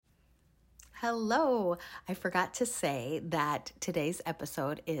Hello. I forgot to say that today's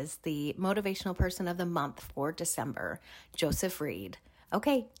episode is the Motivational Person of the Month for December, Joseph REID.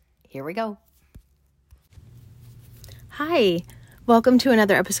 Okay, here we go. Hi. Welcome to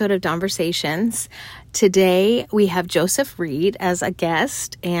another episode of Conversations. Today we have Joseph REID as a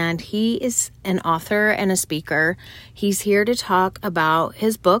guest, and he is an author and a speaker. He's here to talk about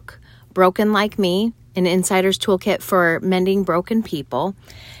his book, Broken Like Me, an insider's toolkit for mending broken people.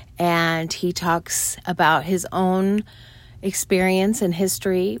 And he talks about his own experience and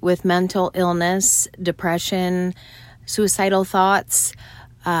history with mental illness, depression, suicidal thoughts.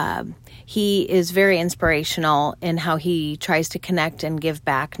 He is very inspirational in how he tries to connect and give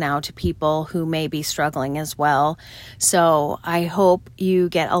back now to people who may be struggling as well. So I hope you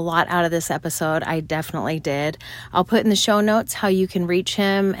get a lot out of this episode. I definitely did. I'll put in the show notes how you can reach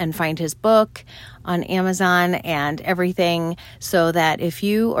him and find his book on Amazon and everything, so that if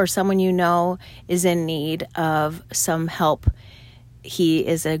you or someone you know is in need of some help, he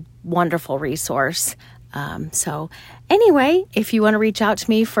is a wonderful resource. So anyway, if you want to reach out to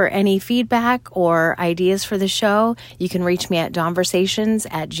me for any feedback or ideas for the show, you can reach me at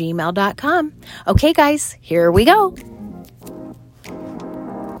donversations@gmail.com. Okay, guys, here we go.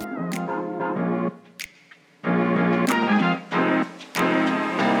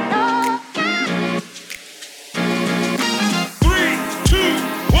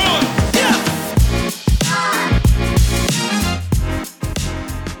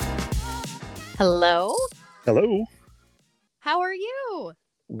 Hello. Hello. How are you?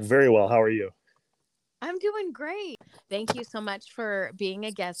 Very well. How are you? I'm doing great. Thank you so much for being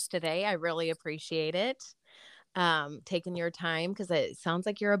a guest today. I really appreciate it. Taking your time, because it sounds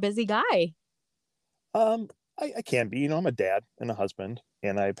like you're a busy guy. I can be. I'm a dad and a husband,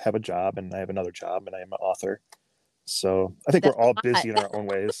 and I have a job, and I have another job, and I am an author. So I think That's we're all busy in our own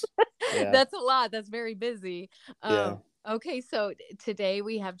ways. Yeah. That's a lot. That's very busy. Yeah. Okay, so today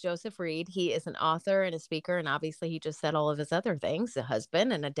we have Joseph REID. He is an author and a speaker, and obviously he just said all of his other things, a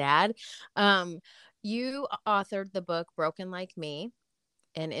husband and a dad. You authored the book Broken Like Me,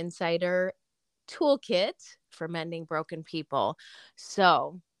 an insider toolkit for mending broken people.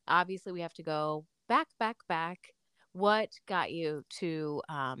 So obviously we have to go back. What got you to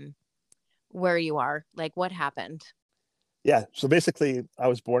where you are? Like, what happened? Yeah. So basically, I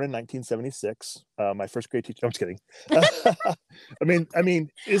was born in 1976. My first grade teacher. I'm just kidding. I mean,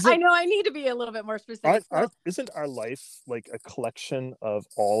 I know I need to be a little bit more specific. Isn't our life like a collection of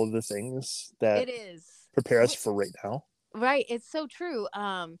all of the things that It is. prepare us for right now? Right. It's so true.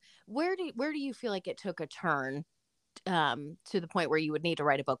 Where do you feel like it took a turn to the point where you would need to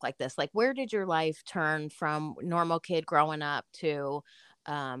write a book like this? Like, where did your life turn from normal kid growing up to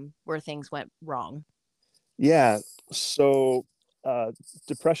where things went wrong? Yeah. So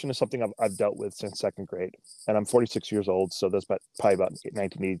depression is something I've dealt with since second grade, and I'm 46 years old. So that's probably about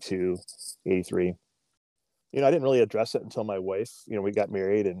 1982, 83. I didn't really address it until my wife, we got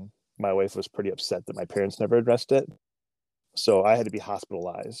married, and my wife was pretty upset that my parents never addressed it. So I had to be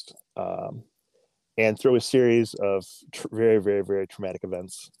hospitalized. And through a series of very, very, very traumatic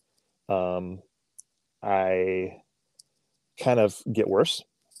events, I kind of get worse.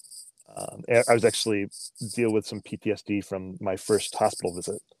 I was actually deal with some PTSD from my first hospital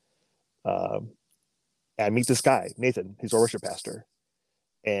visit. I meet this guy, Nathan. He's our worship pastor,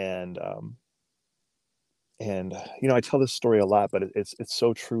 and I tell this story a lot, but it's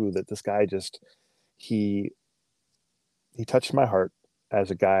so true that this guy he touched my heart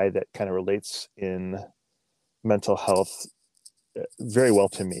as a guy that kind of relates in mental health very well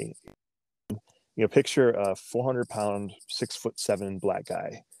to me. Picture a 400-pound, 6'7" black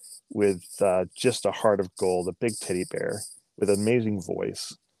guy with just a heart of gold, a big teddy bear with an amazing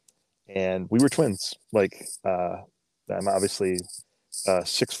voice. And we were twins. Like, I'm obviously a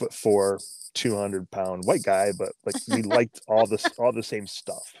 6'4", 200-pound white guy, but like we liked all the same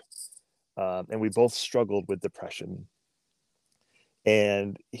stuff. And we both struggled with depression.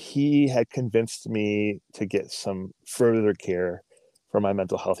 And he had convinced me to get some further care for my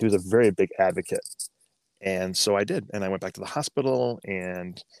mental health. He was a very big advocate. And so I did. And I went back to the hospital,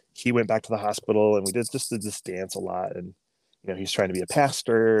 and he went back to the hospital, and we did this dance a lot. And, he's trying to be a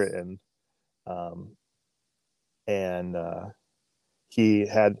pastor, and he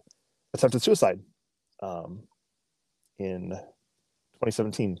had attempted suicide in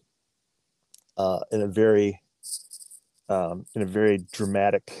 2017 in a very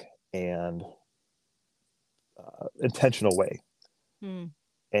dramatic and intentional way.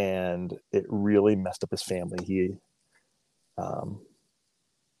 And it really messed up his family. He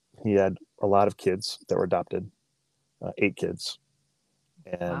had a lot of kids that were adopted, 8 kids.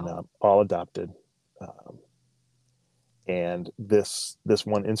 and Wow. all adopted. Um, and this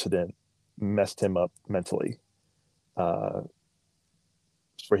one incident messed him up mentally, uh,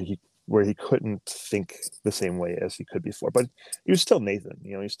 where he couldn't think the same way as he could before. But he was still Nathan,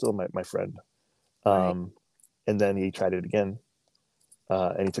 he's still my friend. Right. Um, and then he tried it again,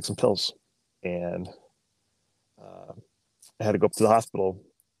 and he took some pills, and uh, I had to go up to the hospital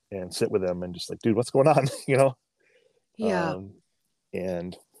and sit with him and just like, dude, what's going on? Yeah. Um,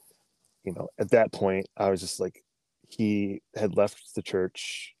 and at that point, I was just like, he had left the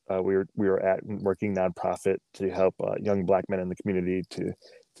church. We were at working nonprofit to help young Black men in the community to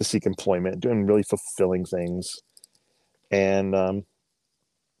seek employment, doing really fulfilling things. And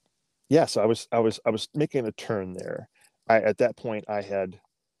yeah, so I was making a turn there. At that point I had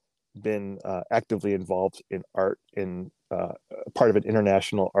been actively involved in art, in part of an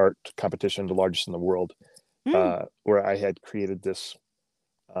international art competition, the largest in the world, Mm. where I had created this.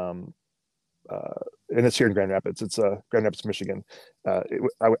 Um, and it's here in Grand Rapids. It's Grand Rapids, Michigan.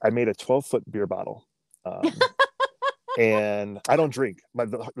 I made a 12-foot beer bottle, um, and I don't drink.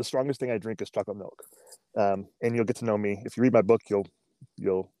 The strongest thing I drink is chocolate milk. And you'll get to know me if you read my book.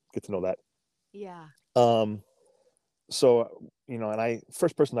 You'll get to know that. Yeah. Um, so and I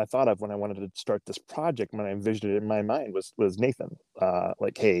first person I thought of when I wanted to start this project, when I envisioned it in my mind, was Nathan.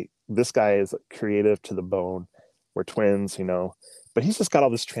 Like, hey, this guy is creative to the bone. We're twins, but he's just got all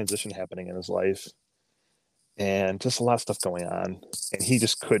this transition happening in his life, and just a lot of stuff going on, and he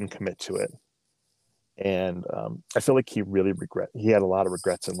just couldn't commit to it. And I feel like he had a lot of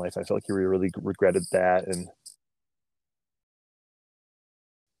regrets in life. I feel like he really regretted that.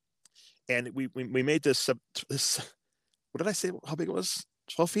 And we made this, what did I say, how big it was?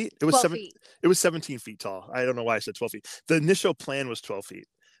 12 feet. 12 feet. It was 17 feet tall. I don't know why I said 12 feet. The initial plan was 12 feet.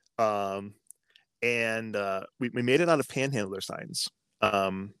 um and we made it out of panhandler signs.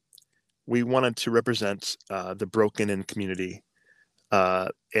 We wanted to represent the broken in community,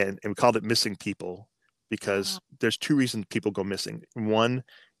 and we called it missing people, Wow. because there's two reasons people go missing. One,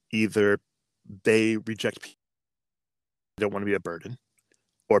 either they reject people, they don't want to be a burden,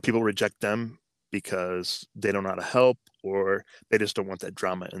 or people reject them because they don't know how to help, or they just don't want that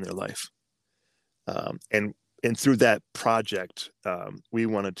drama in their life. And through that project, we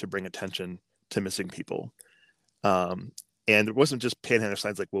wanted to bring attention to missing people. Um, and it wasn't just panhandler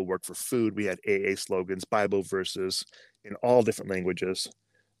signs like "We'll work for food." We had AA slogans, Bible verses in all different languages.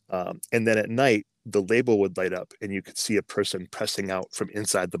 And then at night, the label would light up, and you could see a person pressing out from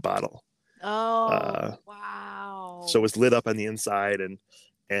inside the bottle. Oh, Uh, so it wow. was lit up on the inside, and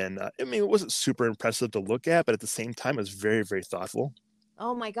I mean, it wasn't super impressive to look at, but at the same time, it was very, very thoughtful.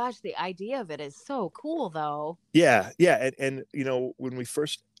 Oh my gosh, the idea of it is so cool though. Yeah, yeah, and when we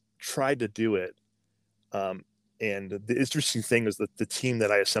first tried to do it, um, and the interesting thing is that the team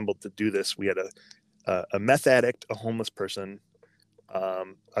that I assembled to do this, we had a meth addict, a homeless person,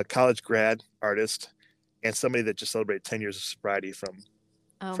 a college grad artist, and somebody that just celebrated 10 years of sobriety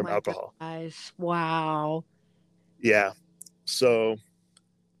Oh from my alcohol. gosh. Wow. Yeah. So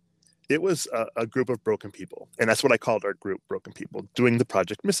it was a group of broken people. And that's what I called our group, Broken People, doing the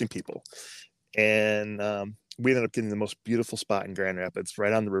project Missing People. And we ended up getting the most beautiful spot in Grand Rapids,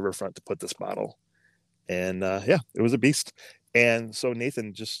 right on the riverfront, to put this bottle. And yeah, it was a beast. And so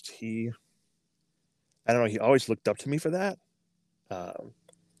Nathan I don't know, he always looked up to me for that. Um,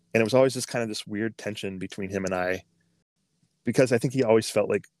 and it was always just kind of this weird tension between him and I, because I think he always felt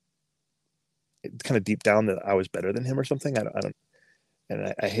like, kind of deep down, that I was better than him or something. I don't,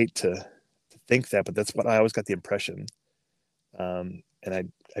 and I hate to think that, but that's what I always got the impression. And I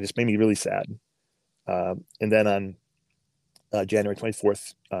just made me really sad. And then on January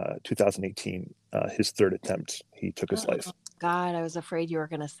 24th, 2018, his third attempt, he took his Oh life. God, I was afraid you were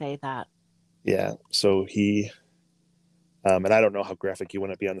going to say that. Yeah. So and I don't know how graphic you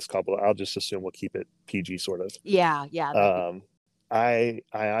want to be on this call, but I'll just assume we'll keep it PG, sort of. Yeah, yeah, that'd be. Um,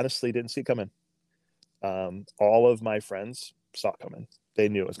 I honestly didn't see it coming. All of my friends saw it coming. They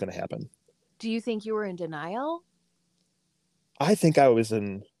knew it was going to happen. Do you think you were in denial? I think I was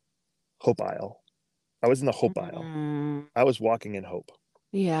in hope aisle. I was in the hope aisle. Mm, I was walking in hope.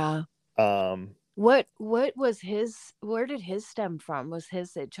 yeah. Um, What was his, where did his stem from? Was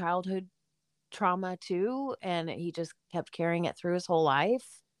his a childhood trauma too, and he just kept carrying it through his whole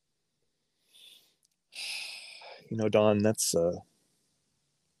life? Dawn, that's a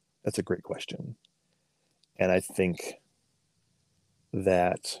great question, and I think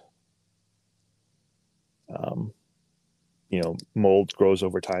that um, mold grows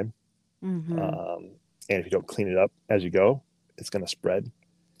over time, Mm-hmm. and if you don't clean it up as you go, it's going to spread.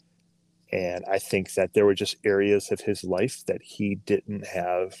 And I think that there were just areas of his life that he didn't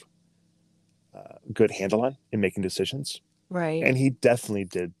have good handle on in making decisions. Right. And he definitely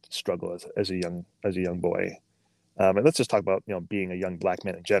did struggle as a young boy. And let's just talk about being a young black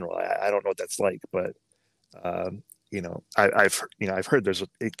man in general. I don't know what that's like, but I've heard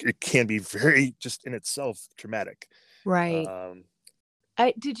it can be very just in itself traumatic. Right. Um,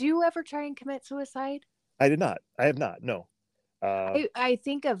 Did you ever try and commit suicide? I did not. I have not. No. I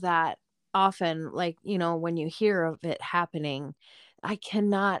think of that often, like, when you hear of it happening, I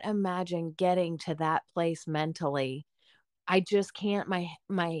cannot imagine getting to that place mentally. I just can't,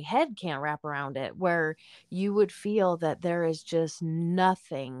 my head can't wrap around it, where you would feel that there is just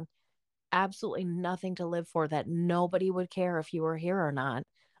nothing, absolutely nothing to live for, that nobody would care if you were here or not.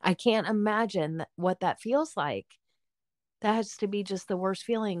 I can't imagine what that feels like. That has to be just the worst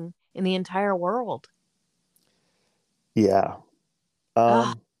feeling in the entire world. Yeah.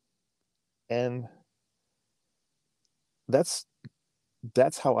 Ugh. Um, and that's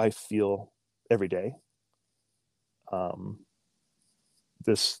that's how I feel every day. Um,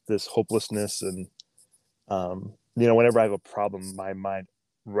 this hopelessness and whenever I have a problem, my mind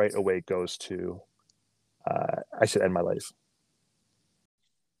right away goes to I should end my life.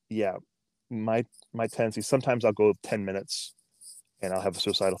 Yeah, my my tendency. Sometimes I'll go 10 minutes and I'll have a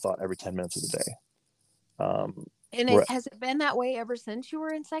suicidal thought every 10 minutes of the day. Um, And where has it been that way ever since you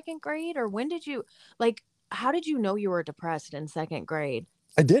were in second grade? Or when did you, like, how did you know you were depressed in second grade?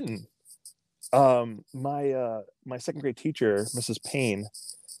 I didn't. My second grade teacher, Mrs. Payne,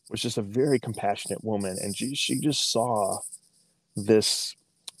 was just a very compassionate woman, and she just saw this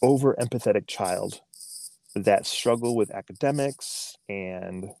over empathetic child that struggled with academics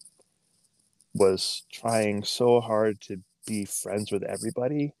and was trying so hard to be friends with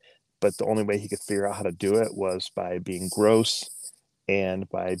everybody, but the only way he could figure out how to do it was by being gross and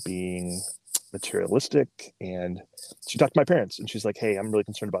by being materialistic. And she talked to my parents, and she's like, "Hey, I'm really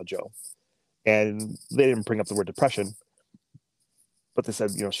concerned about Joe." And they didn't bring up the word depression, but they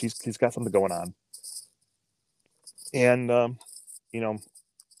said, he's got something going on. And you know,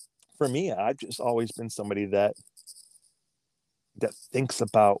 for me, I've just always been somebody that thinks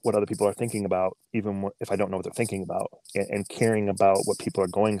about what other people are thinking about, even if I don't know what they're thinking about, and caring about what people are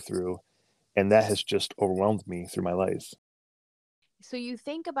going through. And that has just overwhelmed me through my life. So you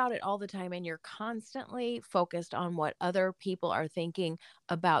think about it all the time, and you're constantly focused on what other people are thinking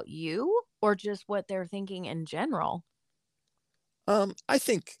about you, or just what they're thinking in general? I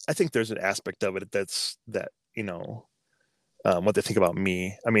think there's an aspect of it what they think about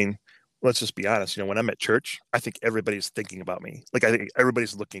me. I mean, let's just be honest. When I'm at church, I think everybody's thinking about me. Like I think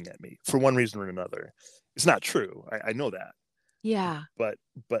everybody's looking at me for one reason or another. It's not true. I know that, Yeah. but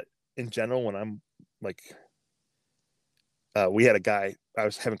but in general, when I'm like, we had a guy. I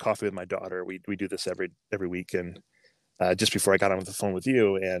was having coffee with my daughter. We do this every week, and just before I got on the phone with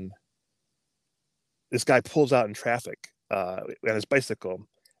you, and this guy pulls out in traffic on his bicycle,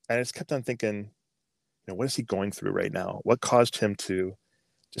 and I just kept on thinking, what is he going through right now? What caused him to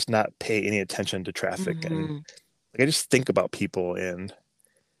just not pay any attention to traffic? And Hmm. like I just think about people, and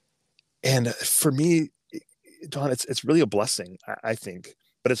for me, Dawn, it's really a blessing, I think,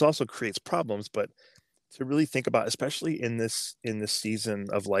 but it also creates problems. But to really think about, especially in this season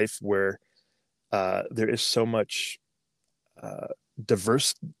of life where there is so much uh,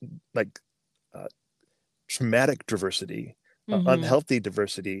 diverse, like uh, traumatic diversity, Hmm. unhealthy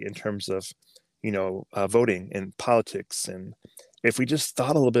diversity in terms of voting and politics. And if we just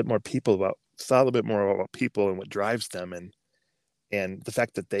thought a little bit more about people and what drives them, and the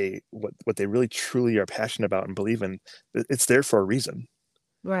fact that what they really truly are passionate about and believe in, it's there for a reason.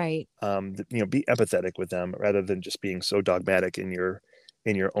 Right. Be empathetic with them rather than just being so dogmatic in your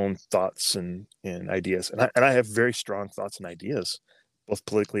own thoughts and ideas. And I have very strong thoughts and ideas, both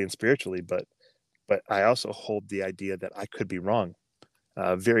politically and spiritually, but I also hold the idea that I could be wrong,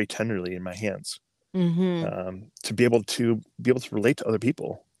 very tenderly in my hands, Hmm. to be able to relate to other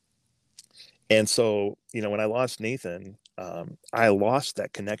people. And so, when I lost Nathan, I lost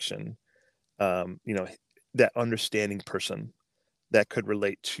that connection, um, you know, that understanding person that could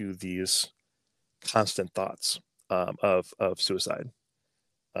relate to these constant thoughts, of suicide.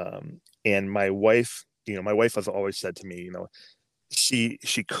 And my wife has always said to me,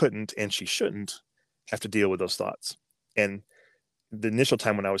 she couldn't and she shouldn't have to deal with those thoughts. And the initial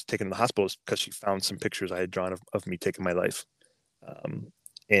time when I was taken to the hospital was because she found some pictures I had drawn of me taking my life. Um,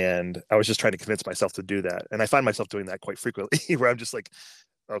 and I was just trying to convince myself to do that. And I find myself doing that quite frequently where I'm just like,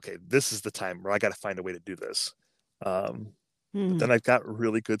 okay, this is the time where I got to find a way to do this. Um, but Hmm. then I've got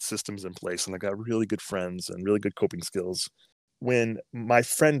really good systems in place and I've got really good friends and really good coping skills. when my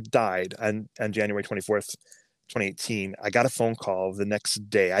friend died on January 24th, 2018, I got a phone call the next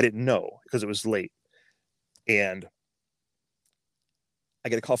day. I didn't know because it was late. And I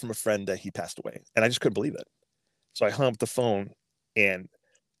get a call from a friend that he passed away. And I just couldn't believe it. So I hung up the phone, and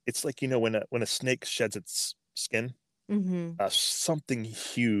it's like, when a snake sheds its skin, Mm-hmm. something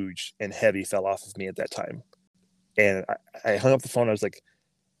huge and heavy fell off of me at that time. And I hung up the phone. I was like,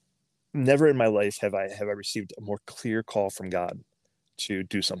 never in my life have I received a more clear call from God to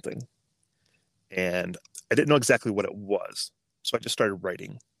do something. And I didn't know exactly what it was. So I just started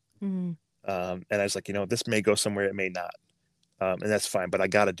writing. Mm-hmm. And I was like, this may go somewhere, it may not. And that's fine, but I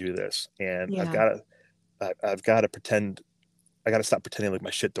got to do this. And Yeah. I've got to pretend, I got to stop pretending like my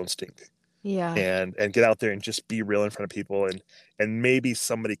shit don't stink, Yeah. and get out there and just be real in front of people. And maybe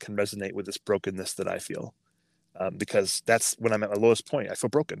somebody can resonate with this brokenness that I feel. Because that's when I'm at my lowest point. I feel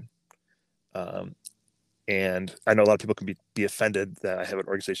broken. Um, and I know a lot of people can be offended that I have an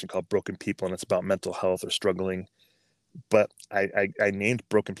organization called Broken People, and it's about mental health or struggling. But I named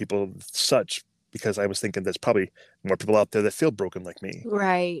Broken People such because I was thinking there's probably more people out there that feel broken like me.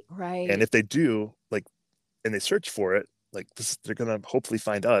 Right. And Right. if they do, like, and they search for it, like this, they're gonna hopefully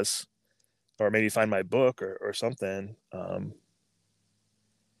find us, or maybe find my book, or something.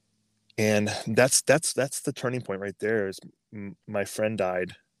 And that's the turning point right there. Is my friend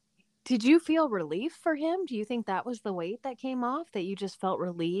died. Did you feel relief for him? Do you think that was the weight that came off, that you just felt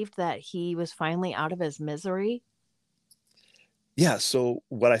relieved that he was finally out of his misery? Yeah. So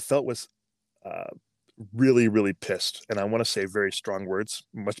what I felt was uh, really, really pissed. And I want to say very strong words,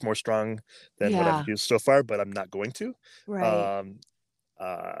 much more strong than what I've Yeah. used so far, but I'm not going to. Right. Um,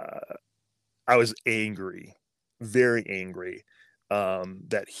 uh, I was angry, very angry,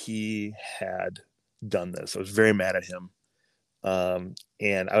 that he had done this. I was very mad at him.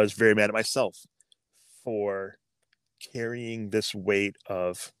 And I was very mad at myself for carrying this weight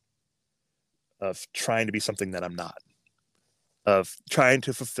of trying to be something that I'm not, of trying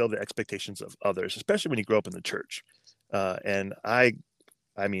to fulfill the expectations of others, especially when you grow up in the church. And I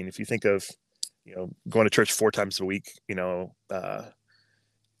mean, if you think of, going to church 4 times a week,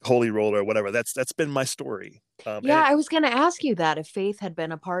 holy roller or whatever, that's been my story. Yeah, I was going to ask you that if faith had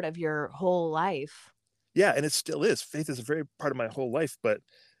been a part of your whole life. Yeah, and it still is. Faith is a very part of my whole life, but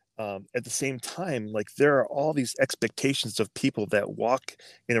at the same time, like, there are all these expectations of people that walk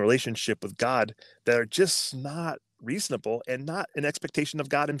in a relationship with God that are just not reasonable, and not an expectation of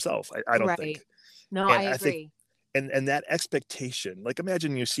God Himself. I don't think. Right. No, I And I think, agree. and that expectation, like,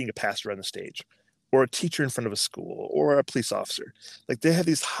 imagine you're seeing a pastor on the stage, or a teacher in front of a school, or a police officer. Like, they have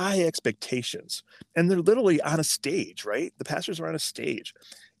these high expectations, and they're literally on a stage, right? The pastors are on a stage,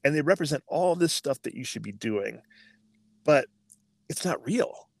 and they represent all this stuff that you should be doing, but it's not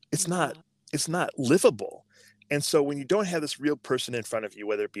real. It's not. Yeah. It's not livable. And so when you don't have this real person in front of you,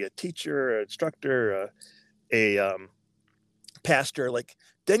 whether it be a teacher, an instructor, a pastor, like,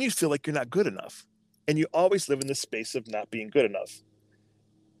 then you feel like you're not good enough, and you always live in this space of not being good enough.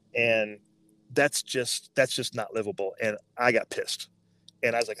 And that's just not livable. And I got pissed,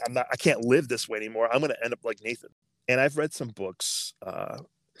 and I was like, I can't live this way anymore. I'm going to end up like Nathan. And I've read some books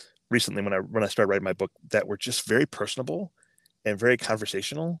recently, when I started writing my book, that were just very personable and very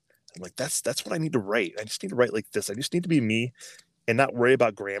conversational. I'm like, that's what I need to write. I just need to write like this. I just need to be me, and not worry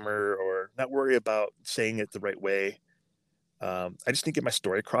about grammar, or not worry about saying it the right way. I just need to get my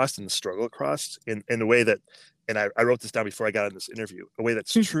story across, and the struggle across, in a way that, and I wrote this down before I got on this interview, a way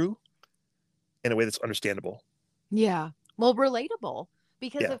that's true, in a way that's understandable. Yeah. Well, relatable.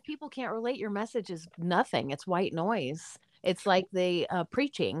 Because Yeah, if people can't relate, your message is nothing. It's white noise. It's like the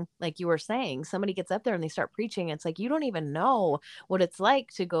preaching, like you were saying. Somebody gets up there and they start preaching. It's like you don't even know what it's like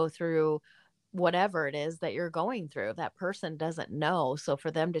to go through whatever it is that you're going through. That person doesn't know. So for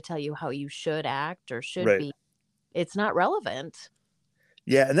them to tell you how you should act or should right. be, it's not relevant.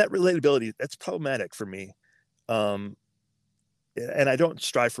 Yeah, and that relatability, that's problematic for me. Um, and I don't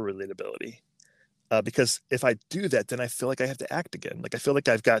strive for relatability, because if I do that, then I feel like I have to act again. Like, I feel like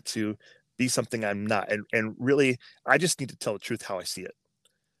I've got to be something I'm not. And really, I just need to tell the truth how I see it.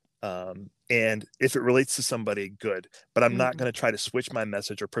 And if it relates to somebody, good. But I'm not Mm. going to try to switch my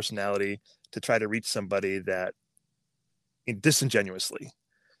message or personality to try to reach somebody that, disingenuously.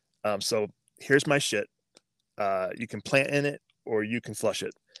 So here's my shit. You can plant in it, or you can flush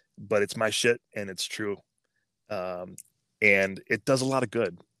it, but it's my shit, and it's true. Um, and it does a lot of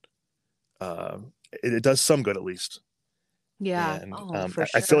good. It does some good, at least. Yeah. And Oh, for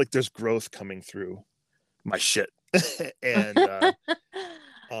I feel sure. like there's growth coming through my shit. and That's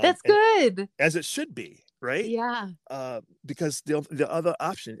and good. as it should be, right? Yeah. Because the other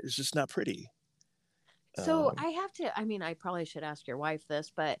option is just not pretty. So I have to, I mean, I probably should ask your wife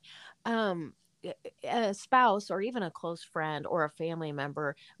this, but um a spouse or even a close friend or a family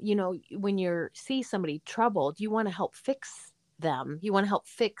member, when you see somebody troubled, you want to help fix them. You want to help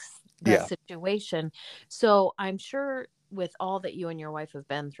fix the Yeah, situation. So I'm sure with all that you and your wife have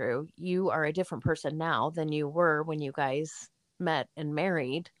been through, you are a different person now than you were when you guys met and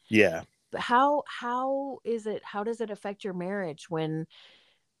married. yeah. But how does it affect your marriage when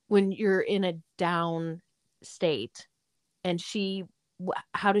you're in a down state and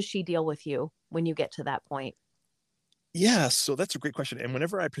how does she deal with you when you get to that point? Yeah, so that's a great question. And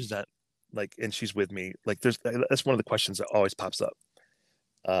whenever I present, like, and she's with me, like, that's one of the questions that always pops up.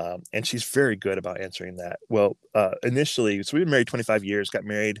 And she's very good about answering that. Well, initially, so we've been married 25 years, got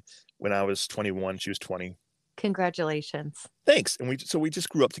married when I was 21, she was 20. Congratulations. Thanks. And we just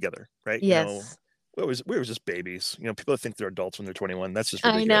grew up together, right? Yes, We were just babies. People that think they're adults when they're 21, that's just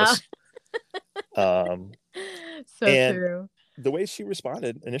I know. ridiculous. Um, So and true. the way she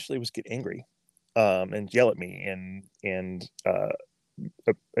responded initially was get angry, and yell at me and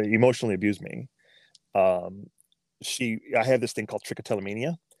emotionally abuse me. Um, I have this thing called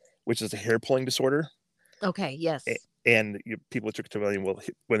trichotillomania, which is a hair pulling disorder. Okay, yes. And people with trichotillomania will,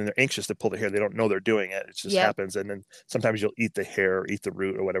 when they're anxious to pull the hair, they don't know they're doing it. It just Yep. happens, and then sometimes you'll eat the hair, or eat the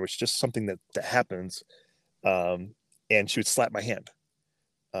root, or whatever. It's just something that happens. And she would slap my hand.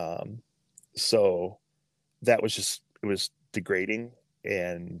 Um, so that was just, it was degrading,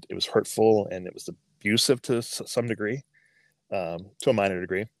 and it was hurtful, and it was abusive to some degree, to a minor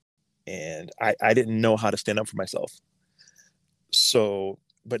degree. And I didn't know how to stand up for myself. So,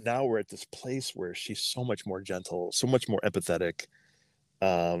 but now we're at this place where she's so much more gentle, so much more empathetic.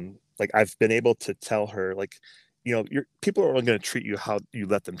 Like, I've been able to tell her, like, your people are only going to treat you how you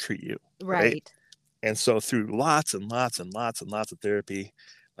let them treat you, right? Right. And so through lots and lots and lots and lots of therapy,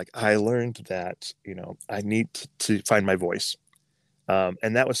 like, I learned that, I need to find my voice.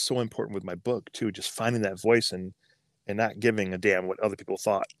 And that was so important with my book too, just finding that voice, and not giving a damn what other people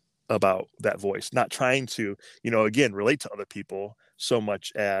thought about that voice, not trying to, again, relate to other people so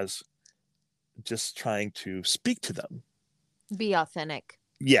much as just trying to speak to them. Be authentic.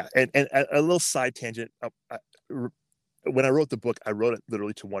 Yeah. And a little side tangent. When I wrote the book, I wrote it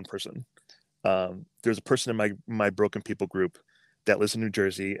literally to one person. There's a person in my broken people group that lives in New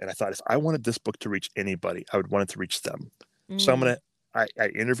Jersey. And I thought, if I wanted this book to reach anybody, I would want it to reach them. So Mm. I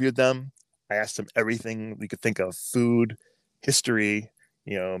interviewed them. I asked them everything we could think of: food, history.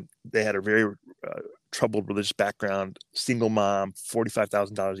 They had a very troubled religious background, single mom,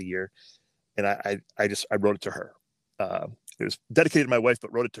 $45,000 a year. And I wrote it to her. It was dedicated to my wife,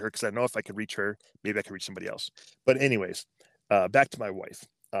 but wrote it to her because I know if I could reach her, maybe I could reach somebody else. But anyways, back to my wife.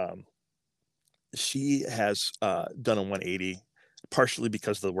 She has done a 180, partially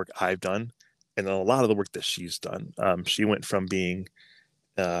because of the work I've done, and then a lot of the work that she's done. She went from being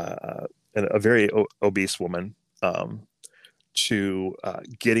a very obese woman, to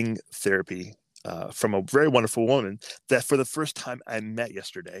getting therapy from a very wonderful woman that, for the first time, I met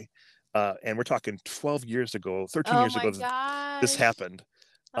yesterday. And we're talking 12 years ago, 13 Oh years my ago, this gosh. happened.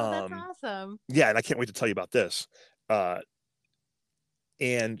 Oh, that's Um, awesome. yeah, and I can't wait to tell you about this. Uh,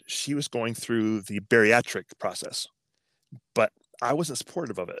 and she was going through the bariatric process, but I wasn't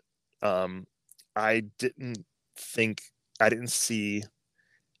supportive of it. Um, I didn't think, I didn't see,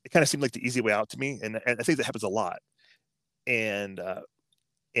 it kind of seemed like the easy way out to me. And I think that happens a lot. And,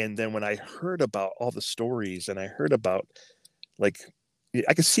 and then when I heard about all the stories, and I heard about, like,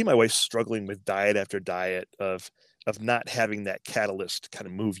 I could see my wife struggling with diet after diet of not having that catalyst to kind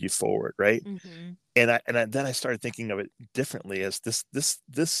of move you forward, right? Hmm. And then I started thinking of it differently, as this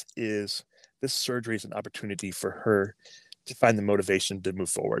surgery is an opportunity for her to find the motivation to move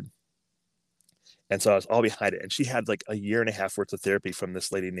forward. And so I was all behind it. And she had like a year and a half worth of therapy from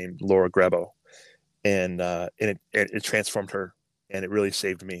this lady named Laura Grebo, and it transformed her, and it really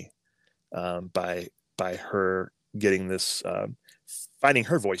saved me, by her getting this, finding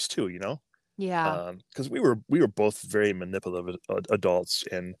her voice too, Yeah. because we were both very manipulative adults,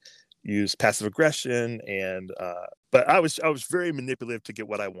 and used passive aggression, and but I was very manipulative to get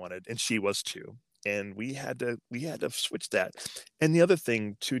what I wanted, and she was too. And we had to switch that. And the other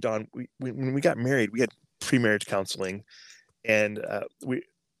thing too, Don, when we got married, we had pre-marriage counseling, and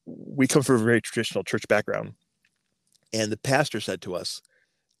we come from a very traditional church background, and the pastor said to us,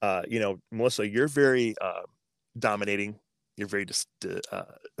 Melissa, you're very dominating. You're very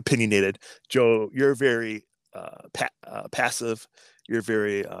opinionated. Joe, you're very passive. You're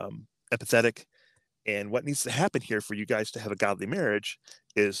very empathetic. And what needs to happen here for you guys to have a godly marriage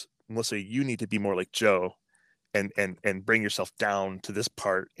is, Melissa, you need to be more like Joe, and bring yourself down to this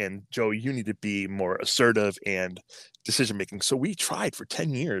part. And Joe, you need to be more assertive and decision making. So we tried for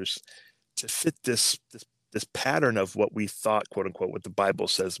 10 years to fit this pattern of what we thought, quote unquote, what the Bible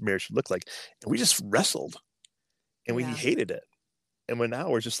says marriage should look like. And we just wrestled and we Yeah. hated it. And when now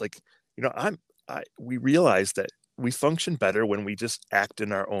we're just like, we realize that we function better when we just act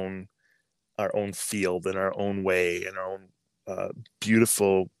in our own field, in our own way, in our own uh,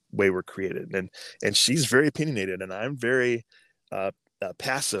 beautiful way we're created. And she's very opinionated, and I'm very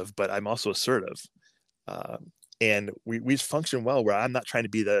passive, but I'm also assertive. Uh, and we function well where I'm not trying to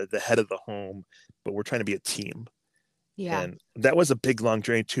be the head of the home, but we're trying to be a team. Yeah. And that was a big long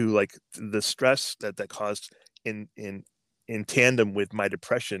journey too. Like the stress that caused in in in tandem with my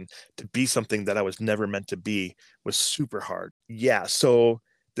depression to be something that I was never meant to be was super hard. Yeah. So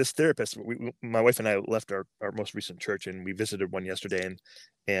this therapist, my wife and I left our most recent church and we visited one yesterday,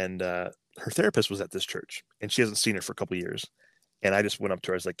 and her therapist was at this church and she hasn't seen her for a couple of years. And I just went up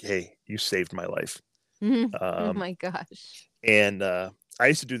to her. I was like, "Hey, you saved my life." Oh Um, my gosh. and I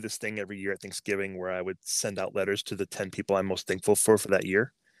used to do this thing every year at Thanksgiving where I would send out letters to the 10 people I'm most thankful for that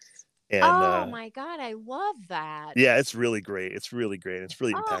year. And Oh my God, I love that. yeah, it's really great. It's really great. It's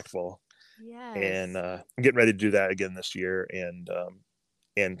really Oh, impactful. And yes. I'm getting ready to do that again this year.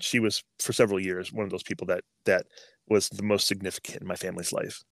 And she was for several years one of those people that was the most significant in my family's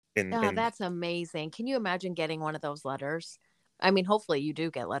life. Oh, And that's amazing. Can you imagine getting one of those letters? I mean, hopefully you do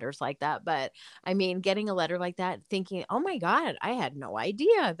get letters like that, but I mean, getting a letter like that, thinking, oh my God, I had no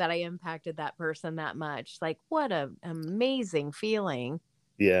idea that I impacted that person that much. Like, what a amazing feeling.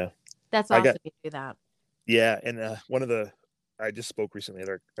 yeah, That's I got awesome you do that. yeah, and one of the I just spoke recently at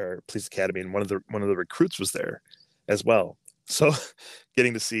our police academy, and one of the recruits was there as well. So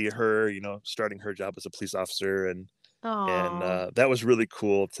getting to see her, starting her job as a police officer, and Oh, that was really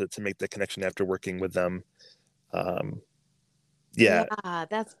cool to make the connection after working with them. Um, yeah, yeah,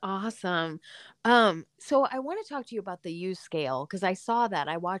 that's awesome. So I want to talk to you about the use scale because I saw that,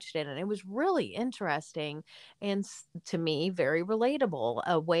 I watched it, and it was really interesting and to me very relatable.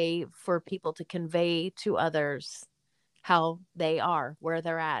 A way for people to convey to others how they are, where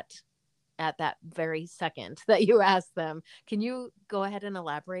they're at that very second that you ask them. Can you go ahead and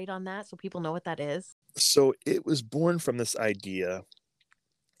elaborate on that so people know what that is? so it was born from this idea.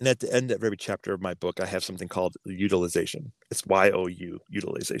 And at the end of every chapter of my book, I have something called utilization. It's YOU,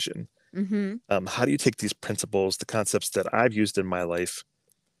 utilization. Mm-hmm. How do you take these principles, the concepts that I've used in my life,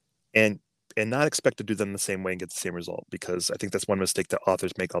 and not expect to do them the same way and get the same result? Because I think that's one mistake that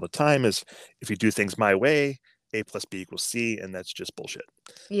authors make all the time is if you do things my way, A plus B equals C, and that's just bullshit.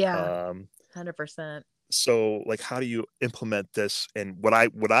 Yeah, Um, 100%. so like how do you implement this and what I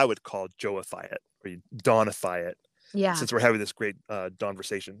would call Joeify it or you dawnify it, Yeah. since we're having this great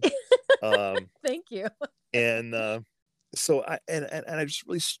conversation. Um, Thank you. and I just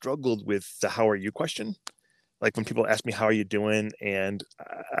really struggled with the how are you question. Like when people ask me how are you doing, and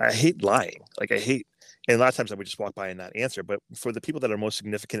I hate lying. Like I hate, and a lot of times I would just walk by and not answer. But for the people that are most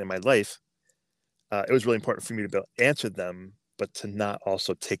significant in my life, it was really important for me to be able to answer them, but to not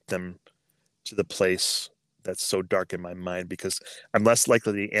also take them to the place that's so dark in my mind because I'm less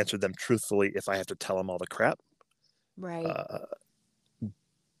likely to answer them truthfully if I have to tell them all the crap. Right. Uh,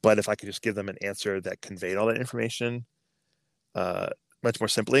 but if I could just give them an answer that conveyed all that information, uh, much more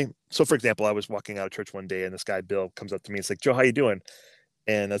simply. So, for example, I was walking out of church one day, and this guy Bill comes up to me. It's like, "Joe, how you doing?"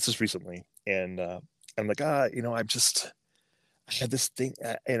 And that's just recently. And I'm like, I had this thing,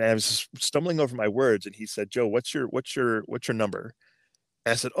 and I was just stumbling over my words. And he said, "Joe, what's your number?"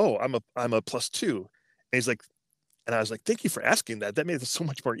 And I said, "Oh, I'm a +2." And he's like, and I was like, "Thank you for asking that. That made it so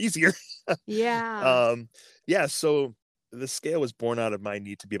much more easier." Yeah. um, yeah. So the scale was born out of my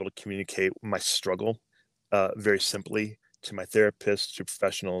need to be able to communicate my struggle very simply to my therapist, to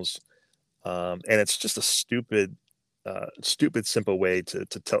professionals, and it's just a stupid, simple way to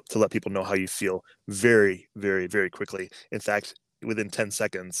let people know how you feel very, very, very quickly. In fact, within 10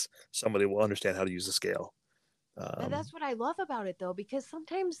 seconds, somebody will understand how to use the scale. And Um, that's what I love about it though, because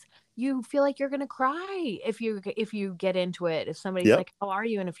sometimes you feel like you're gonna cry if you get into it. If somebody's yep. like, "How are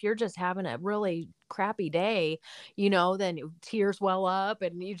you?" and if you're just having a really crappy day, then tears well up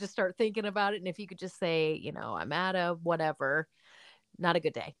and you just start thinking about it. And if you could just say, "I'm at a whatever, not a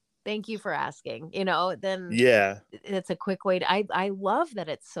good day. Thank you for asking," then Yeah. it's a quick way to. I love that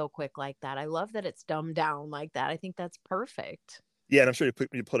it's so quick like that. I love that it's dumbed down like that. I think that's perfect. Yeah, and I'm sure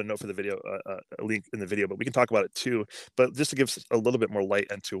you put a note for the video, a link in the video, but we can talk about it too. But just to give a little bit more light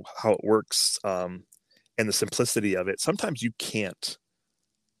into how it works, and the simplicity of it, sometimes you can't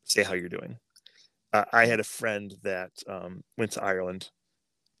say how you're doing. I Yeah. had a friend that went to Ireland,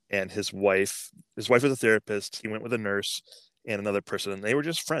 and his wife was a therapist. He went with a nurse and another person, and they were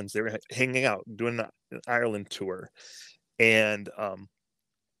just friends. They were hanging out, doing an Ireland tour, and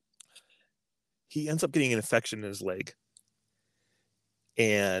he ends up getting an infection in his leg,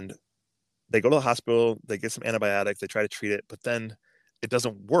 and they go to the hospital. They get some antibiotics. They try to treat it, but then it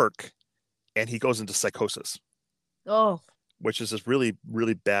doesn't work, and he goes into psychosis, Oh, which is this really,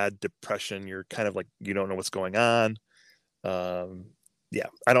 really bad depression. You're kind of like, you don't know what's going on. Um, yeah,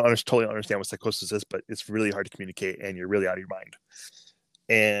 I don't totally understand what psychosis is, but it's really hard to communicate, and you're really out of your mind.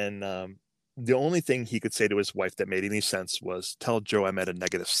 And the only thing he could say to his wife that made any sense was, "Tell Joe I'm at a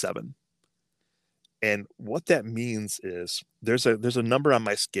 -7." And what that means is there's a number on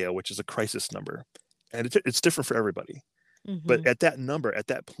my scale, which is a crisis number, and it's different for everybody. But mm-hmm. at that number, at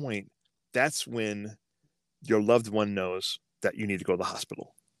that point, that's when your loved one knows that you need to go to the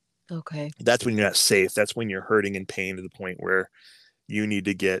hospital. Okay. That's when you're not safe. That's when you're hurting and pain to the point where you need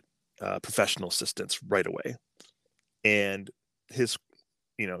to get professional assistance right away. And his,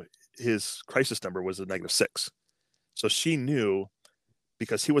 you know, his crisis number was a -6. So she knew,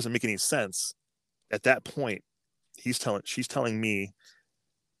 because he wasn't making any sense at that point. She's telling me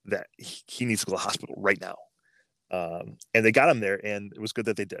that he needs to go to the hospital right now. And they got him there, and it was good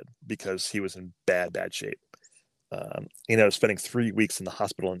that they did, because he was in bad shape. Spending 3 weeks in the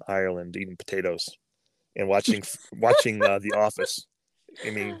hospital in Ireland eating potatoes and watching The Office.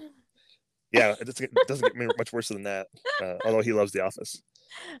 I mean, yeah, it doesn't get much worse than that. Although he loves The Office.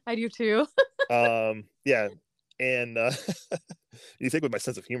 I do too. Yeah, and you think with my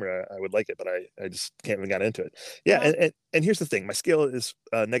sense of humor, I would like it, but I just can't even get into it. Yeah, Well, and here's the thing: my scale is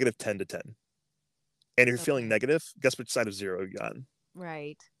 -10 to 10, and if you're feeling okay. negative, guess which side of zero you're on?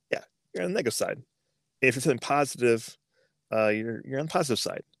 Right. Yeah, you're on the negative side. If you're feeling positive, you're on the positive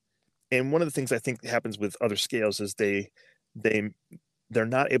side. And one of the things I think happens with other scales is they they're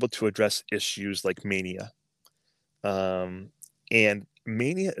not able to address issues like mania. Um, and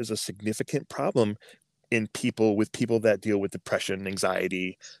mania is a significant problem in people that deal with depression,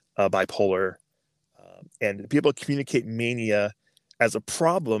 anxiety, bipolar, and people communicate mania as a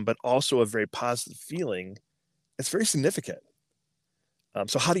problem, but also a very positive feeling. It's very significant.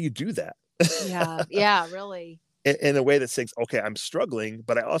 So how do you do that? Yeah. Yeah, really. In a way that says, okay, I'm struggling,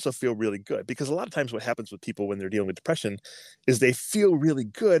 but I also feel really good. Because a lot of times what happens with people when they're dealing with depression is they feel really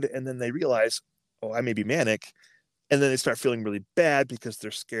good, and then they realize, oh, I may be manic. And then they start feeling really bad because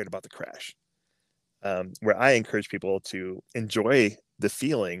they're scared about the crash. Where I encourage people to enjoy the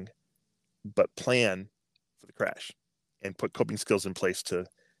feeling, but plan for the crash and put coping skills in place to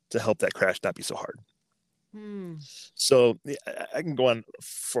help that crash not be so hard. Hmm. So I can go on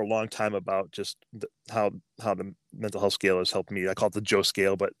for a long time about just how the mental health scale has helped me. I call it the Joe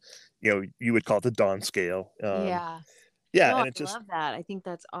scale, but you would call it the Dawn scale. Yeah. Yeah, No, I and it just love that. I think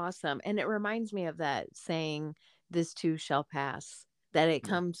that's awesome. And it reminds me of that saying, this too shall pass, that it yeah,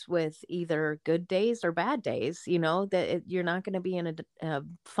 comes with either good days or bad days, that you're not going to be in a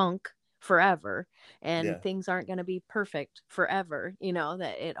funk forever, and yeah, things aren't going to be perfect forever,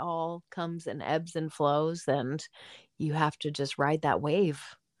 that it all comes in ebbs and flows, and you have to just ride that wave.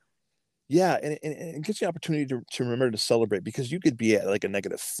 yeah, and it gives you an opportunity to remember to celebrate, because you could be at like a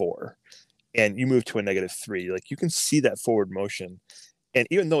 -4 and you move to a -3. Like, you can see that forward motion, and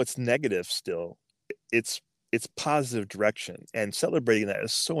even though it's negative still, it's it's positive direction, and celebrating that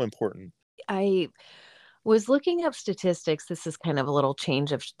is so important. I was looking up statistics. This is kind of a little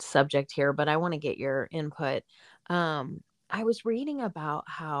change of subject here, but I want to get your input. I was reading about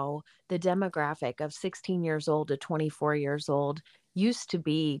how the demographic of 16 years old to 24 years old used to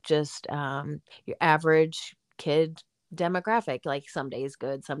be just your average kid demographic, like some days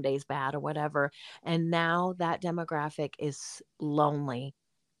good, some days bad, or whatever. And now that demographic is lonely.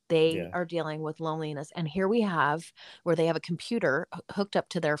 They Yeah, are dealing with loneliness. And here we have where they have a computer hooked up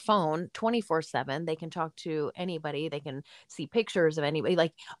to their phone 24/7. They can talk to anybody, they can see pictures of anybody,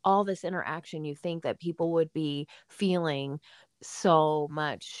 like all this interaction. You think that people would be feeling so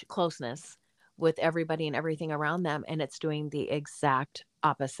much closeness with everybody and everything around them, and it's doing the exact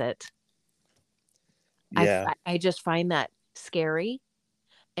opposite. yeah, I just find that scary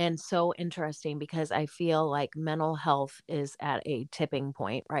and so interesting, because I feel like mental health is at a tipping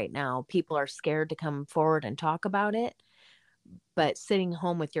point right now. People are scared to come forward and talk about it, but sitting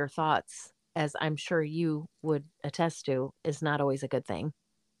home with your thoughts, as I'm sure you would attest to, is not always a good thing.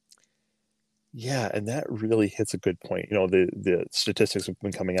 yeah, and that really hits a good point. The statistics have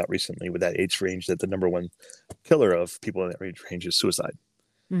been coming out recently with that age range, that the number one killer of people in that age range is suicide.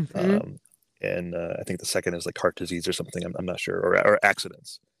 Hmm. Um, and I think the second is like heart disease or something. I'm not sure, or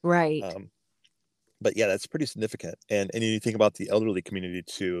accidents. Right. Um, but yeah, that's pretty significant. And you think about the elderly community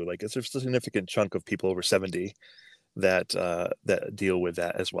too. Like, it's a significant chunk of people over 70 that that deal with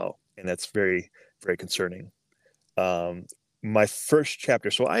that as well, and that's very very concerning. Um, my first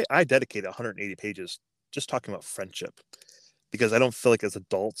chapter, so I dedicated 180 pages just talking about friendship because I don't feel like as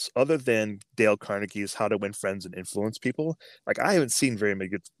adults, other than Dale Carnegie's How to Win Friends and Influence People, like I haven't seen very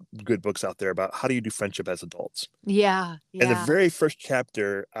many good books out there about how do you do friendship as adults. Yeah, And the yeah, very first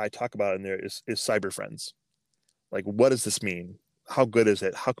chapter I talk about in there is cyber friends. Like, what does this mean? How good is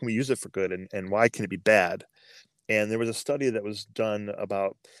it? How can we use it for good? And why can it be bad? And there was a study that was done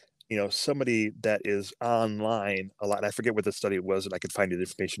about, somebody that is online a lot. And I forget what the study was, and I could find you the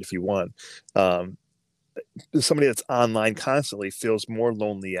information if you want. Um, Somebody that's online constantly feels more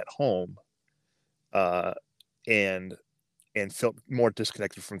lonely at home, uh, and and felt more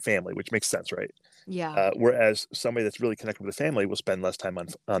disconnected from family, which makes sense, right? yeah. Whereas somebody that's really connected with the family will spend less time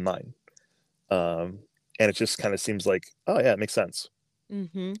online. Um, and it just kind of seems like, oh yeah, it makes sense.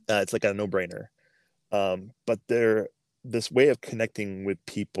 Mm-hmm. It's like a no-brainer. But this way of connecting with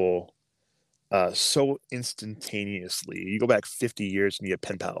people so instantaneously. You go back 50 years and you had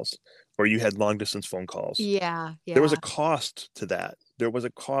pen pals, or you had long distance phone calls. Yeah, There was a yeah, cost to that. There was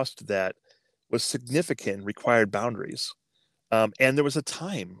a cost that was significant, required boundaries. And there was a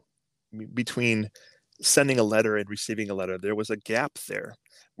time between sending a letter and receiving a letter. There was a gap there.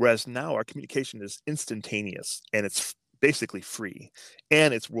 Whereas now our communication is instantaneous and it's basically free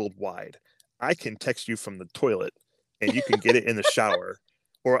and it's worldwide. I can text you from the toilet and you can get it in the shower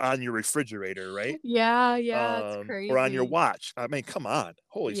or on your refrigerator, right? yeah, yeah. It's Or on your crazy. watch. I mean, come on.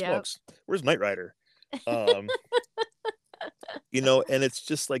 Holy Yep. smokes. Where's Knight Rider? Um, and it's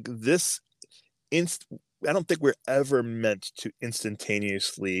just like this inst I don't think we're ever meant to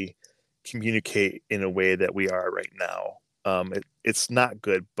instantaneously communicate in a way that we are right now. It's not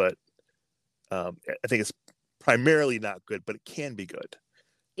good, but I think it's primarily not good, but it can be good.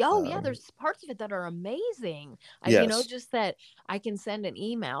 Oh yeah, Um, there's parts of it that are amazing. yes, Just that I can send an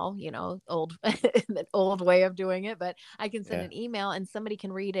email, old the old way of doing it, but I can send yeah, an email and somebody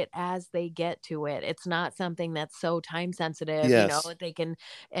can read it as they get to it. It's not something that's so time sensitive, yes, they can,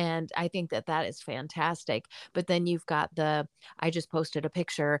 and I think that that is fantastic. But then you've got I just posted a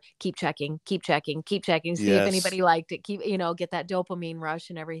picture, keep checking, keep checking, keep checking, see if yes, anybody liked it, keep, get that dopamine rush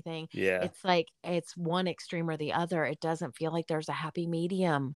and everything. yeah. It's like it's one extreme or the other. It doesn't feel like there's a happy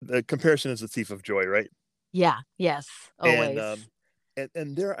medium. The comparison is the thief of joy, right? Yeah, yes, And always.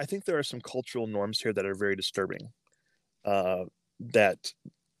 I think there are some cultural norms here that are very disturbing. That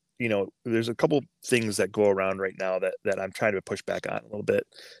there's a couple things that go around right now that I'm trying to push back on a little bit.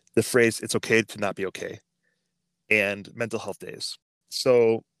 The phrase "it's okay to not be okay" and mental health days.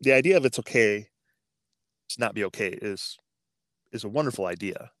 So the idea of it's okay to not be okay is a wonderful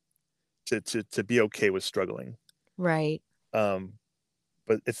idea to be okay with struggling. Right. Um,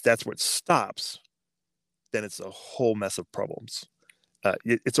 but if that's where it stops, then it's a whole mess of problems.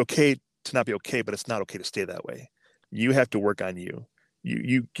 It's okay to not be okay, but it's not okay to stay that way. You have to work on you.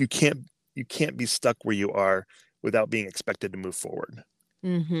 You can't be stuck where you are without being expected to move forward.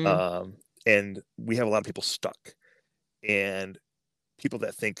 Mm-hmm. And we have a lot of people stuck, and people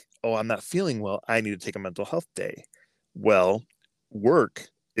that think, "Oh, I'm not feeling well. I need to take a mental health day." Well, work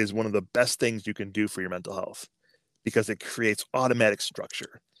is one of the best things you can do for your mental health because it creates automatic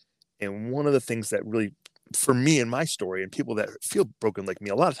structure. And one of the things that really, for me in my story, and people that feel broken like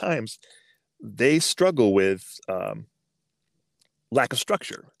me, a lot of times they struggle with lack of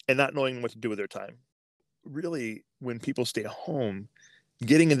structure and not knowing what to do with their time. Really, when people stay home,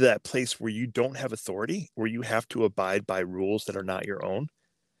 getting into that place where you don't have authority, where you have to abide by rules that are not your own,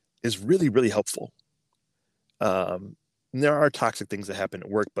 is really, really helpful. Um, there are toxic things that happen at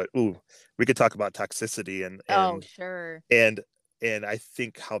work, but ooh, we could talk about toxicity Oh, sure. and and I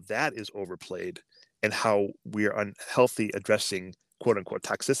think how that is overplayed and how we are unhealthy addressing quote unquote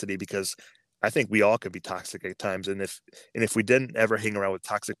toxicity because I think we all could be toxic at times, and if we didn't ever hang around with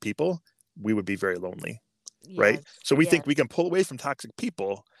toxic people, we would be very lonely, right? Yes, So we think yes. we can pull away from toxic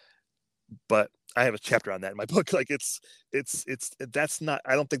people, but I have a chapter on that in my book. Like it's that's not.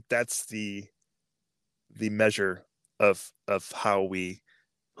 I don't think that's the measure of how we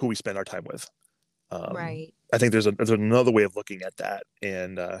who we spend our time with. Right. I think there's another way of looking at that,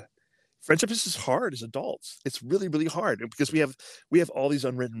 and friendship is just hard as adults. It's really really hard because we have all these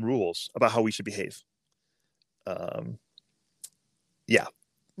unwritten rules about how we should behave. Um, yeah,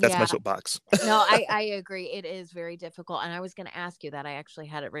 that's my Yeah. soapbox. No, I agree. It is very difficult. And I was going to ask you that. I actually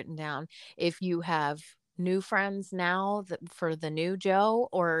had it written down. If you have new friends now for the new Joe,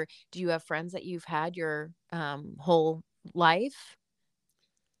 or do you have friends that you've had your whole life?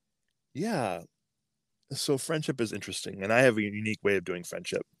 Yeah, So friendship is interesting, and I have a unique way of doing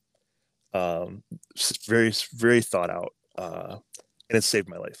friendship. It's very, very thought out, and it's saved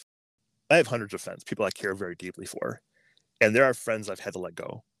my life. I have hundreds of friends, people I care very deeply for, and there are friends I've had to let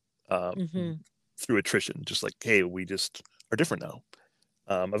go Mm-hmm. through attrition. Just like, hey, we just are different now.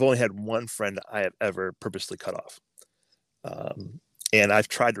 I've only had one friend I have ever purposely cut off, um, and I've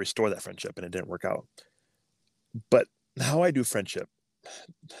tried to restore that friendship, and it didn't work out. But how I do friendship,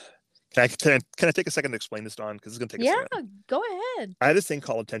 can I take a second to explain this, Dawn? Because it's going to take a Yeah, second. go ahead. I have this thing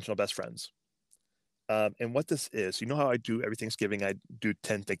called intentional best friends. And what this is, you know how I do every Thanksgiving, I do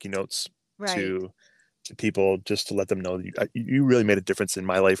 10 thank you notes Right. to people just to let them know that you really made a difference in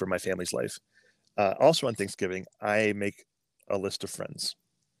my life or my family's life. Also on Thanksgiving, I make a list of friends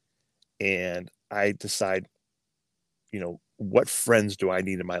and I decide, what friends do I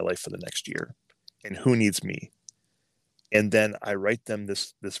need in my life for the next year and who needs me. And then I write them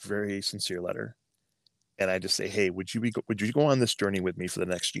this very sincere letter. And I just say, hey, would you go on this journey with me for the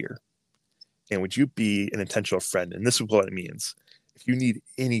next year? And would you be an intentional friend? And this is what it means. If you need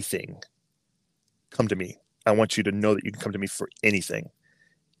anything, come to me. I want you to know that you can come to me for anything.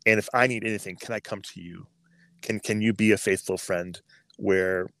 And if I need anything, can I come to you? Can you be a faithful friend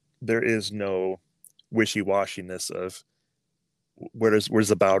where there is no wishy-washiness of where's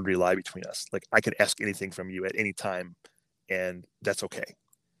the boundary lie between us? Like I can ask anything from you at any time, and that's okay.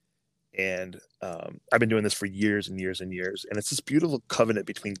 And I've been doing this for years and years and years, and it's this beautiful covenant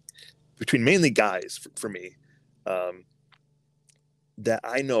between mainly guys for me, um, that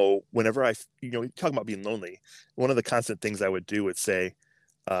I know whenever talking about being lonely, one of the constant things I would do would say,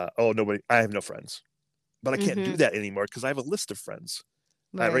 oh, I have no friends, but I can't Mm-hmm. do that anymore because I have a list of friends.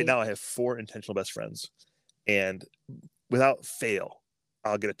 Right Right. now I have 4 intentional best friends, and without fail,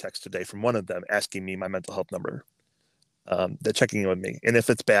 I'll get a text today from one of them asking me my mental health number. They're checking in with me, and if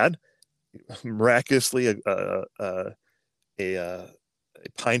it's bad, miraculously, a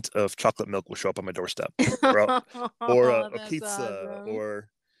pint of chocolate milk will show up on my doorstep, or Oh, a that's pizza, awesome. or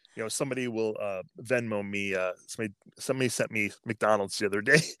somebody will Venmo me. Somebody sent me McDonald's the other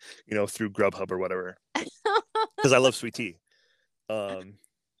day, through Grubhub or whatever, because I love sweet tea. Um,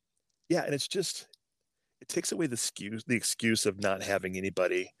 yeah, and it takes away the excuse of not having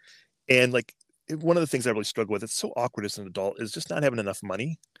anybody, and like one of the things I really struggle with. It's so awkward as an adult is just not having enough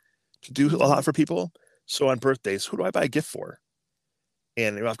money to do a Mm-hmm. lot for people. So on birthdays, who do I buy a gift for?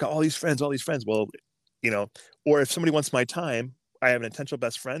 And I've got all these friends. Well, you know, or if somebody wants my time, I have an intentional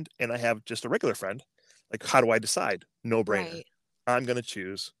best friend and I have just a regular friend. Like, how do I decide? No brainer. Right. I'm going to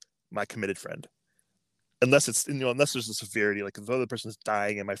choose my committed friend. Unless there's a severity, like if the other person's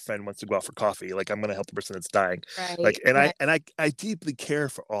dying and my friend wants to go out for coffee, like I'm going to help the person that's dying. Right. Like, and I, Right. and I, I deeply care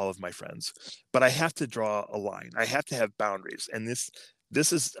for all of my friends, but I have to draw a line. I have to have boundaries. And this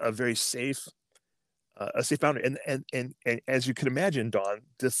is a safe boundary. And as you can imagine, Dawn,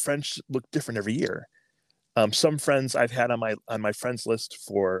 the friends look different every year. Some friends I've had on my friends list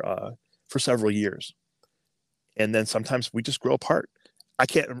for several years, and then sometimes we just grow apart. I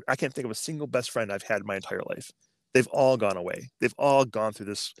can't think of a single best friend I've had my entire life. They've all gone away. They've all gone through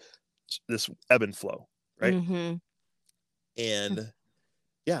this ebb and flow, right? Mm-hmm. And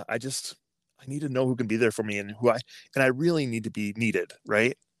yeah, I need to know who can be there for me and I really need to be needed,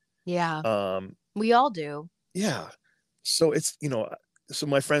 right? Yeah. Um, We all do. yeah. So so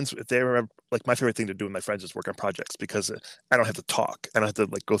my friends, if they ever like my favorite thing to do with my friends is work on projects because I don't have to talk. I don't have to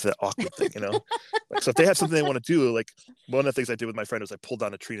like go through that awkward thing. Like, so if they have something they want to do, like one of the things I did with my friend was I pulled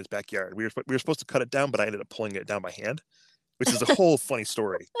down a tree in his backyard. We were supposed to cut it down, but I ended up pulling it down by hand, which is a whole funny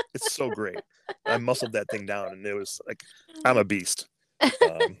story. It's so great. I muscled that thing down, and it was like I'm a beast.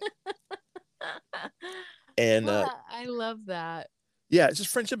 Um, and Well, I love that. yeah, it's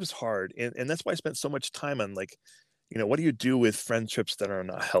just friendship is hard, and that's why I spent so much time on like, what do you do with friendships that are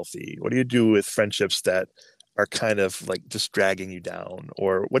not healthy? What do you do with friendships that are kind of like just dragging you down,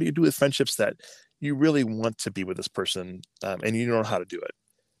 or what do you do with friendships that you really want to be with this person, and you don't know how to do it?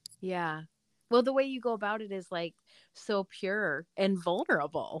 Yeah. Well, the way you go about it is like so pure and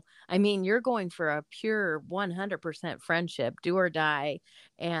vulnerable. I mean, you're going for a pure 100% friendship, do or die,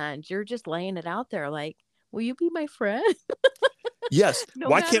 and you're just laying it out there like, will you be my friend Yes. no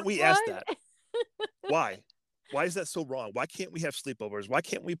Why matter can't we ask what? that? Why? Why is that so wrong? Why can't we have sleepovers? Why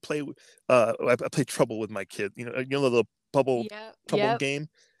can't we play? I play Trouble with my kid. The bubble Yep. Trouble Yep. game.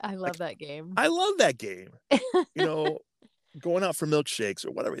 I love Like that game. I love that game. You know, going out for milkshakes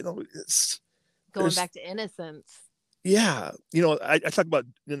or whatever. Going There's back to innocence. yeah. I talk about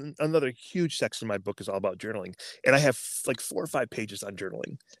another huge section of my book is all about journaling, and I have like 4 or 5 pages on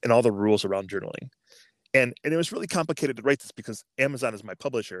journaling and all the rules around journaling. And it was really complicated to write this because Amazon is my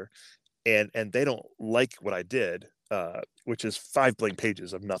publisher, and they don't like what I did, which is 5 blank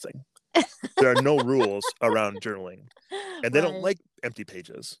pages of nothing. There are no rules around journaling, and they don't Right. like empty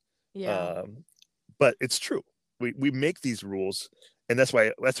pages. Yeah. Um, but it's true. We make these rules, and that's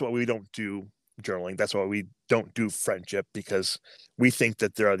why we don't do journaling. That's why we don't do friendship, because we think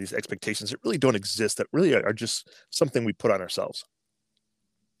that there are these expectations that really don't exist, that really are just something we put on ourselves.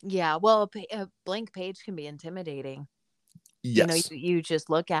 Yeah. Well, a blank page can be intimidating. You know, Yes. you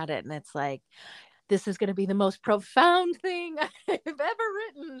just look at it and it's like, this is going to be the most profound thing I've ever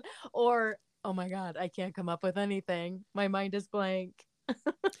written. Or, oh my God, I can't come up with anything. My mind is blank.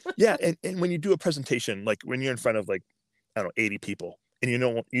 Yeah, and when you do a presentation, like when you're in front of, like, I don't know, 80 people, and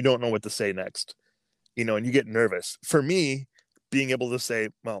you don't know what to say next, and you get nervous. For me, being able to say,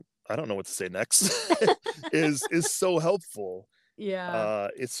 well, I don't know what to say next, is so helpful. Yeah.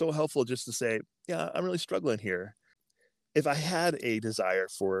 It's so helpful just to say, yeah, I'm really struggling here. If I had a desire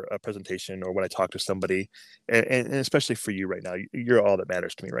for a presentation, or when I talk to somebody, and especially for you right now, you're all that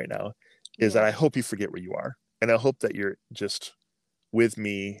matters to me right now, is that Yeah. I hope you forget where you are. And I hope that you're just with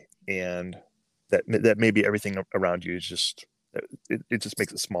me, and that maybe everything around you is just, it just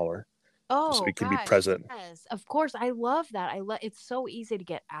makes it smaller, just so Oh you can be gosh, present. yes. Of course. I love that. I love it's so easy to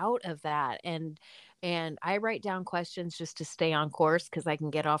get out of that. And I write down questions just to stay on course because I can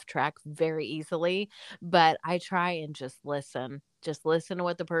get off track very easily. But I try and just listen. Just listen to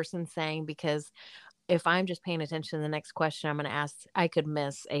what the person's saying, because if I'm just paying attention to the next question I'm going to ask, I could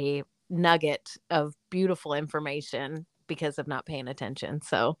miss a nugget of beautiful information because of not paying attention.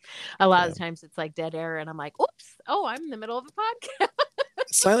 So a lot Yeah. of the times it's like dead air and I'm like, oops, oh, I'm in the middle of a podcast.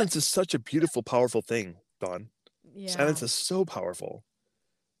 Silence is such a beautiful, powerful thing, Dawn. Yeah. Silence is so powerful.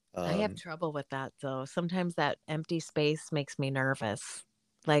 I have um trouble with that though. Sometimes that empty space makes me nervous.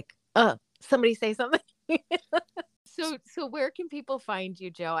 Like, somebody say something. So where can people find you,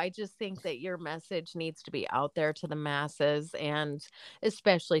 Joe? I just think that your message needs to be out there to the masses, and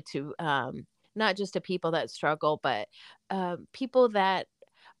especially to not just to people that struggle, but people that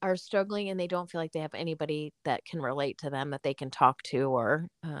are struggling and they don't feel like they have anybody that can relate to them that they can talk to, or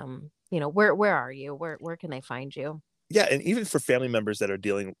where are you? Where can they find you? yeah, and even for family members that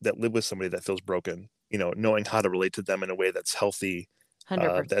live with somebody that feels broken, knowing how to relate to them in a way that's healthy,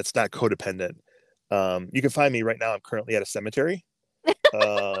 100%. that's not codependent. You can find me right now. I'm currently at a cemetery,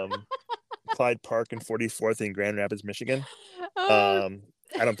 um, Clyde Park and 44th in Grand Rapids, Michigan. Oh, Um,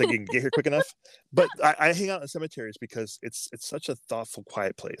 I don't think you can get here quick enough, but I hang out in cemeteries because it's such a thoughtful,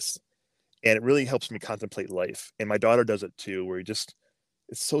 quiet place, and it really helps me contemplate life. And my daughter does it too, where it's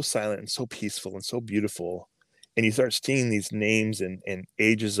so silent and so peaceful and so beautiful, and you start seeing these names and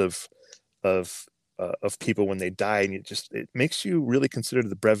ages of of people when they die, and it makes you really consider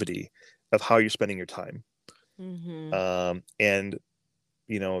the brevity of how you're spending your time. hmm And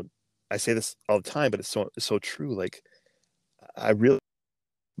you know, I say this all the time, but it's so true. Like, I really,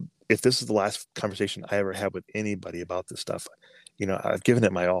 if this is the last conversation I ever have with anybody about this stuff, I've given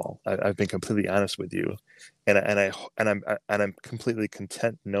it my all. I've been completely honest with you, and I'm completely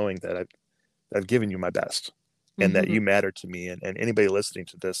content knowing that I've given you my best, and that hmm you matter to me, and anybody listening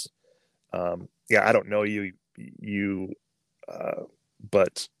to this. Yeah, I don't know you, uh,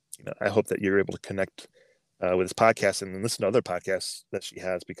 but I hope that you're able to connect with this podcast and listen to other podcasts that she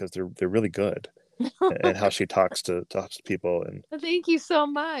has, because they're really good, and how she talks to people. And Thank you so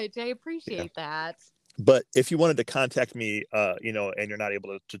much. I yeah. appreciate that. But if you wanted to contact me, and you're not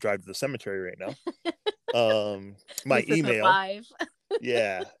able to drive to the cemetery right now, my This isn't email, live.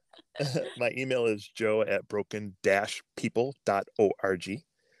 yeah, my email is joe@broken-people.org.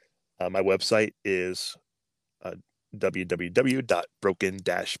 My website is uh,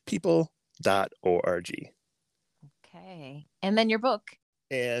 www.broken-people.org. Okay. And then your book.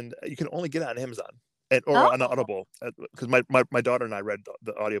 And you can only get it on Amazon, or on Oh. Audible, because my daughter and I read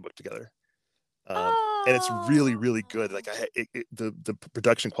the audiobook together. And it's really, Oh. really good. Like, the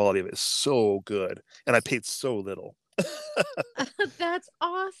production quality of it is so good, and I paid so little. That's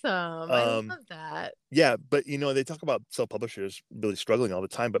awesome. I um, love that. yeah, but they talk about self-publishers really struggling all the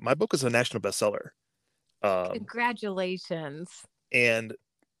time. But my book is a national bestseller. Um, Congratulations. and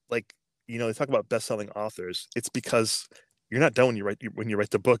like, they talk about best-selling authors. It's because you're not done when you write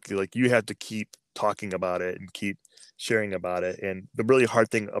the book. You have to keep talking about it and keep sharing about it. And the really hard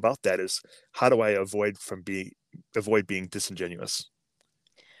thing about that is, how do I avoid being disingenuous?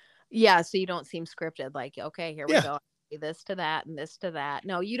 Yeah, so you don't seem scripted, like, okay, here we Yeah, go. This to that and this to that.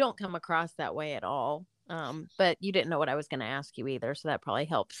 No, you don't come across that way at all. But you didn't know what I was going to ask you either, so that probably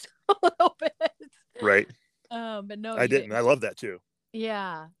helps a little bit. right. But no, I you didn't. didn't. I love that too.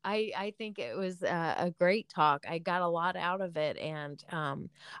 Yeah, I think it was a great talk. I got a lot out of it, and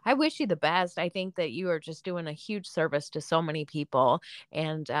I wish you the best. I think that you are just doing a huge service to so many people,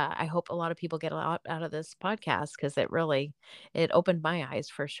 and I hope a lot of people get a lot out of this podcast because it opened my eyes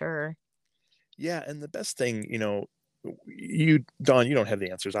for sure. Yeah, and the best thing, you Don, you don't have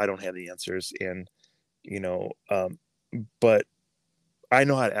the answers. I don't have the answers, and you know, but I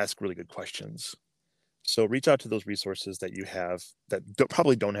know how to ask really good questions. So reach out to those resources that you have that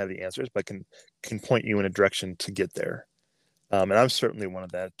probably don't have the answers, but can point you in a direction to get there. And I'm certainly one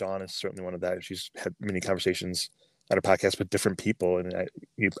of that. Dawn is certainly one of that. She's had many conversations on a podcast with different people, and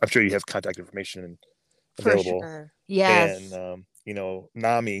I'm sure you have contact information For available. sure. And Yes,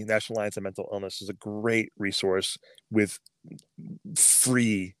 NAMI, National Alliance on Mental Illness, is a great resource with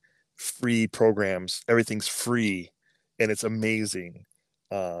free free programs. Everything's free, and it's amazing.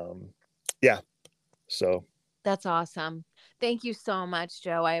 Um, yeah. So that's awesome. Thank you so much,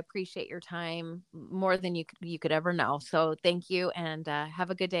 Joe. I appreciate your time more than you could ever know. So thank you, and have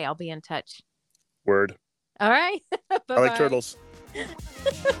a good day. I'll be in touch. word. All right. I like Bye-bye. turtles.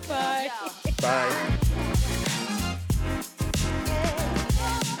 Bye. Bye.